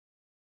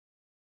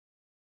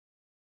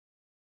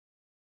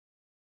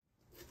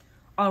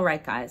All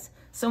right, guys.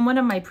 So in one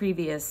of my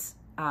previous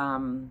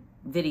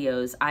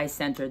videos, I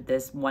centered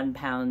this 1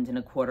 pound and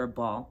a quarter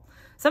ball.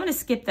 So I'm going to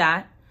skip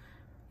that.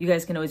 You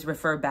guys can always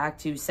refer back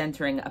to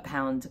centering 1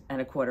 pound and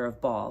a quarter of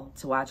ball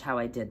to watch how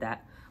I did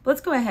that. But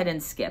let's go ahead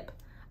and skip.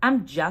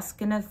 I'm just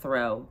going to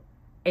throw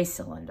a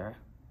cylinder.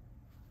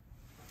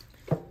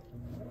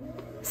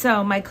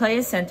 So my clay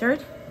is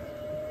centered.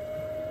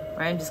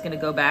 Right, I'm just going to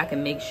go back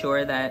and make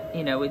sure that,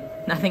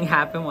 nothing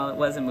happened while it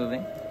wasn't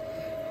moving.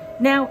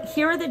 Now,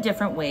 here are the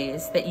different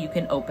ways that you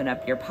can open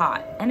up your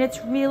pot. And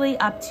it's really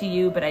up to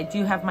you, but I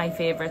do have my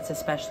favorites,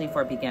 especially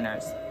for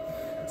beginners.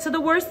 So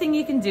the worst thing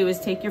you can do is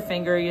take your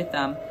finger or your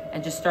thumb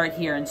and just start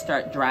here and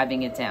start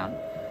driving it down.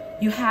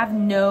 You have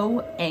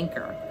no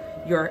anchor.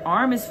 Your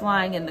arm is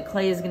flying and the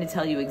clay is going to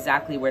tell you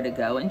exactly where to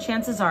go. And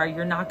chances are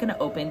you're not going to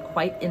open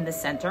quite in the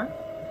center.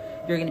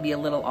 You're going to be a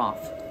little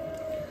off.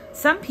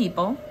 Some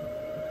people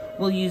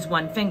will use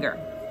one finger.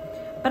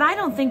 But I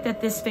don't think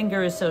that this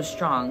finger is so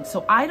strong,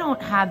 so I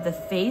don't have the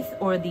faith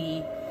or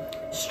the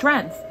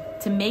strength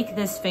to make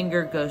this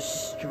finger go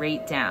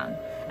straight down.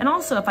 And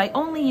also, if I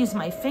only use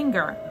my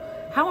finger,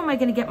 how am I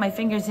going to get my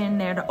fingers in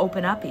there to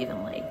open up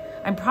evenly?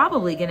 I'm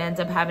probably going to end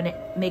up having to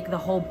make the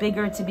hole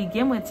bigger to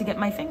begin with to get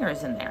my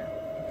fingers in there.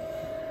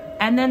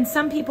 And then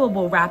some people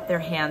will wrap their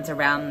hands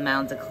around the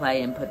mound of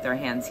clay and put their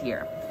hands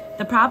here.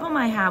 The problem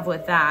I have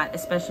with that,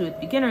 especially with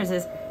beginners,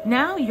 is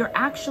now you're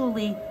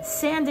actually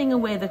sanding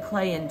away the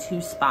clay in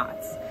 2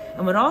 spots.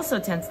 And what also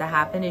tends to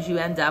happen is you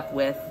end up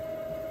with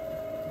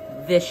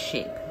this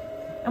shape.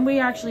 And we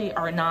actually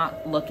are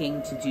not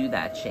looking to do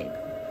that shape.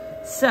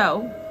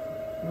 So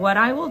what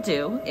I will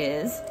do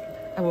is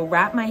I will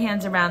wrap my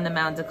hands around the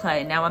mound of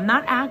clay. Now I'm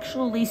not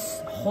actually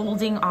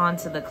holding on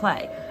to the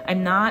clay.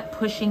 I'm not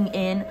pushing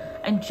in.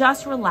 I'm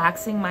just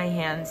relaxing my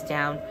hands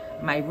down.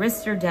 My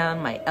wrists are down,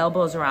 my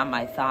elbows are on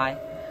my thigh.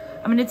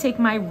 I'm going to take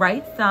my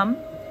right thumb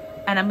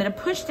and I'm going to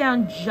push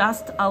down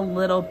just a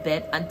little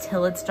bit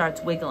until it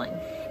starts wiggling.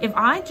 If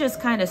I just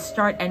kind of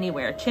start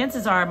anywhere,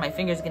 chances are my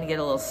finger's going to get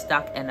a little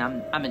stuck and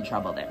I'm in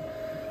trouble there.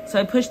 So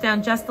I push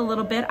down just a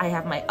little bit. I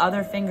have my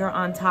other finger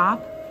on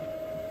top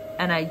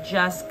and I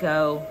just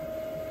go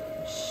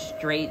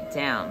straight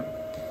down.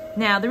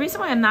 Now, the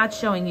reason why I'm not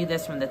showing you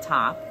this from the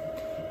top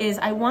is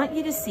I want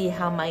you to see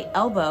how my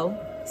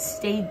elbow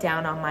stayed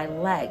down on my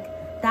leg.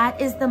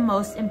 That is the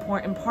most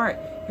important part.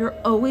 You're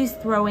always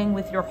throwing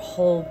with your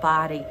whole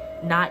body,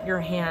 not your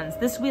hands.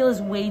 This wheel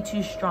is way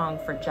too strong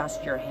for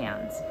just your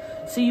hands.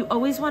 So you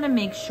always want to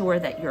make sure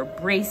that you're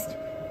braced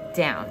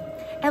down,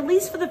 at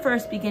least for the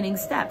first beginning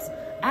steps.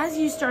 As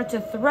you start to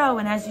throw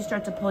and as you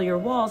start to pull your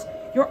walls,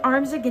 your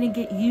arms are going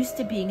to get used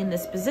to being in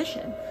this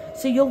position.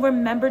 So you'll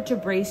remember to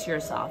brace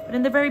yourself. But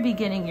in the very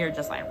beginning, you're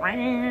just like,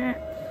 Wah.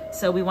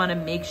 So we want to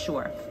make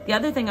sure. The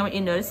other thing I want you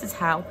to notice is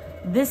how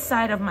this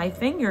side of my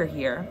finger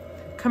here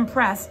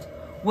compressed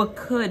what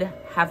could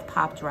have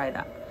popped right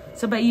up.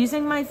 So by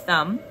using my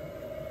thumb,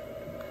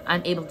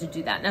 I'm able to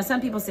do that. Now, some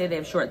people say they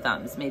have short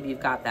thumbs. Maybe you've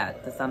got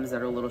that, the thumbs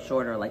that are a little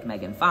shorter like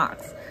Megan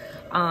Fox.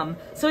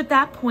 So at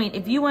that point,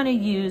 if you want to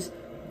use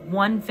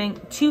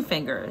 2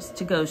 fingers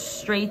to go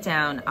straight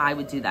down, I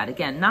would do that.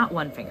 Again, not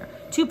 1 finger,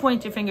 2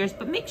 pointer fingers,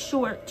 but make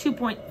sure,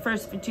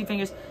 first for 2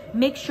 fingers,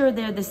 make sure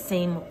they're the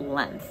same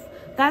length.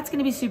 That's going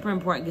to be super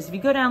important because if you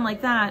go down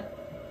like that,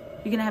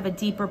 you're going to have a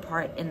deeper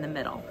part in the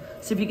middle.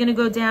 So if you're going to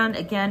go down,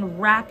 again,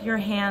 wrap your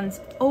hands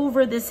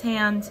over this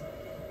hand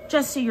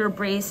just so you're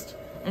braced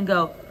and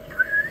go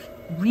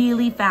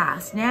really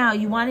fast. Now,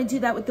 you want to do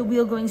that with the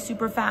wheel going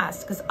super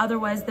fast because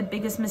otherwise the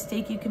biggest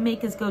mistake you can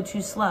make is go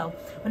too slow.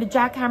 When a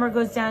jackhammer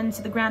goes down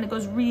into the ground, it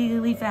goes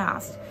really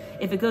fast.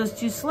 If it goes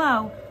too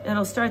slow,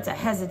 it'll start to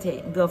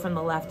hesitate and go from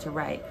the left to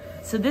right.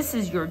 So this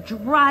is you're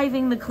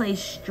driving the clay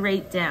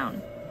straight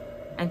down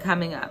and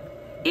coming up.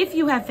 If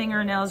you have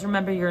fingernails,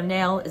 remember your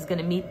nail is going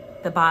to meet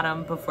the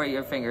bottom before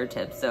your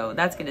fingertips. So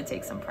that's going to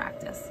take some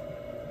practice.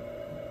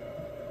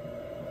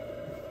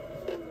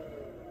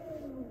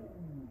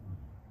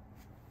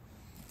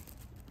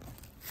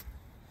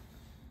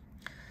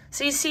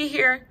 So you see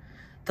here,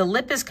 the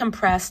lip is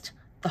compressed,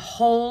 the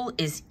hole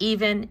is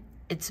even,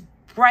 it's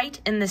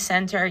bright in the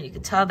center. You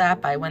can tell that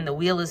by when the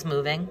wheel is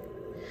moving.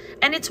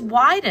 And it's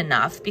wide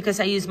enough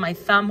because I use my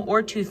thumb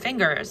or 2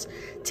 fingers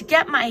to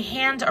get my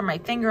hand or my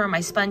finger or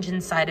my sponge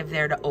inside of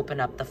there to open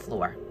up the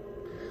floor.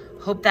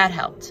 Hope that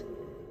helped.